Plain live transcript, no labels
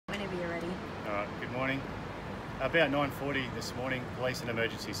morning. About 9:40 this morning, police and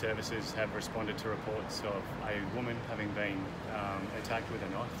emergency services have responded to reports of a woman having been attacked with a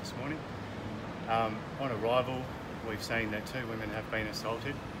knife this morning. On arrival, we've seen that 2 women have been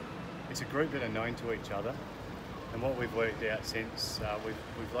assaulted. It's a group that are known to each other, and what we've worked out since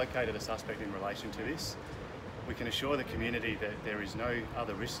we've located a suspect in relation to this. We can assure the community that there is no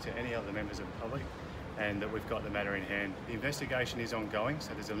other risk to any other members of the public, and that we've got the matter in hand. The investigation is ongoing,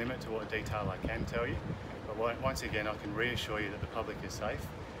 so there's a limit to what detail I can tell you. But once again, I can reassure you that the public is safe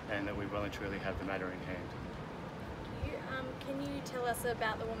and that we well and truly have the matter in hand. Can you tell us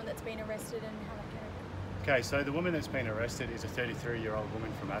about the woman that's been arrested and how that came? Okay, so the woman that's been arrested is a 33-year-old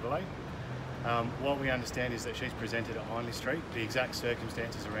woman from Adelaide. What we understand is that she's presented at Hindley Street. The exact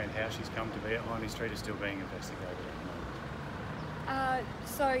circumstances around how she's come to be at Hindley Street are still being investigated at the moment.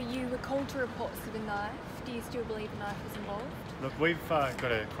 So you were called to reports of a knife. Do you still believe a knife was involved? Look, we've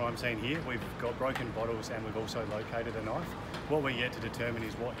got a crime scene here. We've got broken bottles and we've also located a knife. What we're yet to determine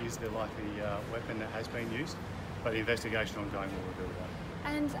is what is the likely weapon that has been used, but the investigation ongoing will reveal that.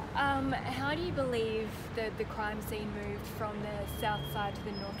 And how do you believe the crime scene moved from the south side to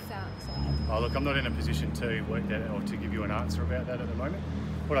the north-south side? Oh, look, I'm not in a position to work that or to give you an answer about that at the moment.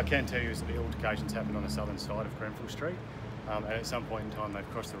 What I can tell you is that the altercations happened on the southern side of Grenfell Street. And at some point in time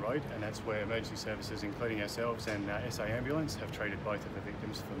they've crossed the road, and that's where emergency services, including ourselves and SA Ambulance, have treated both of the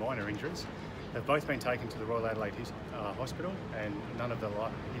victims for minor injuries. They've both been taken to the Royal Adelaide Hospital, and none of the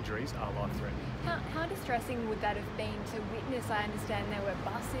injuries are life-threatening. How distressing would that have been to witness? I understand there were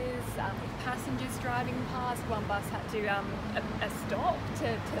buses with passengers driving past. One bus had to stop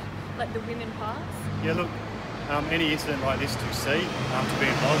to let the women pass. Yeah, look, any incident like this to see, to be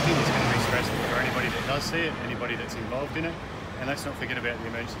involved in, is going to be stressful for anybody that does see it, anybody that's involved in it. And let's not forget about the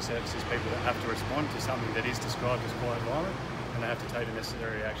emergency services people that have to respond to something that is described as quite violent, and they have to take the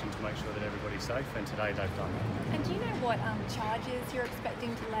necessary action to make sure that everybody's safe, and today they've done that. And do you know what charges you're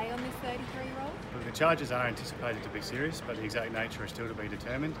expecting to lay on this 33-year-old? Well, the charges are anticipated to be serious, but the exact nature is still to be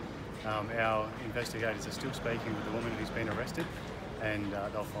determined. Our investigators are still speaking with the woman who's been arrested, and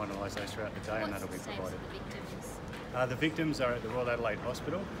they'll finalise those throughout the day, and that'll be provided. The victims are at the Royal Adelaide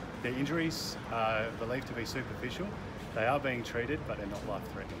Hospital. Their injuries are believed to be superficial. They are being treated, but they're not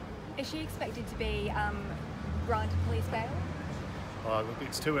life-threatening. Is she expected to be granted police bail? Look,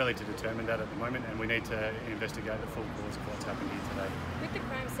 it's too early to determine that at the moment, and we need to investigate the full cause of what's happened here today. With the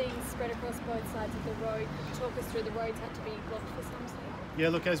crime scenes spread across both sides of the road, could you talk us through the roads had to be blocked for some stage? Yeah,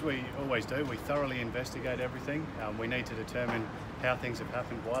 look, as we always do, we thoroughly investigate everything. We need to determine how things have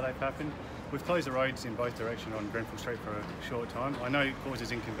happened, why they've happened. We've closed the roads in both directions on Grenfell Street for a short time. I know it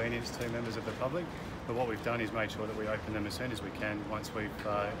causes inconvenience to members of the public, but what we've done is made sure that we open them as soon as we can once we've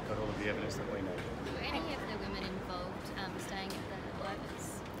got all of the evidence that we need. Were any of the women involved staying at the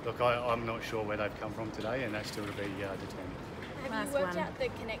Locus? Look, I'm not sure where they've come from today, and that's still to be determined. Have you worked out the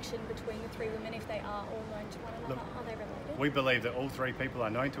connection between the 3 women, if they are all known to one another? Look, are they related? We believe that all 3 people are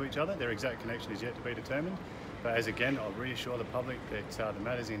known to each other. Their exact connection is yet to be determined. But as again, I'll reassure the public that the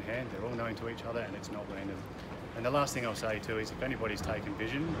matter's in hand, they're all known to each other, and it's not random. And the last thing I'll say too is if anybody's taken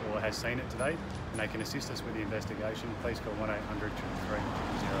vision or has seen it today and they can assist us with the investigation, please call 1-800-333-0.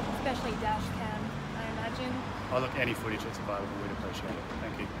 Especially dash cam, I imagine. Look, any footage that's available, we'd appreciate it.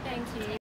 Thank you. Thank you.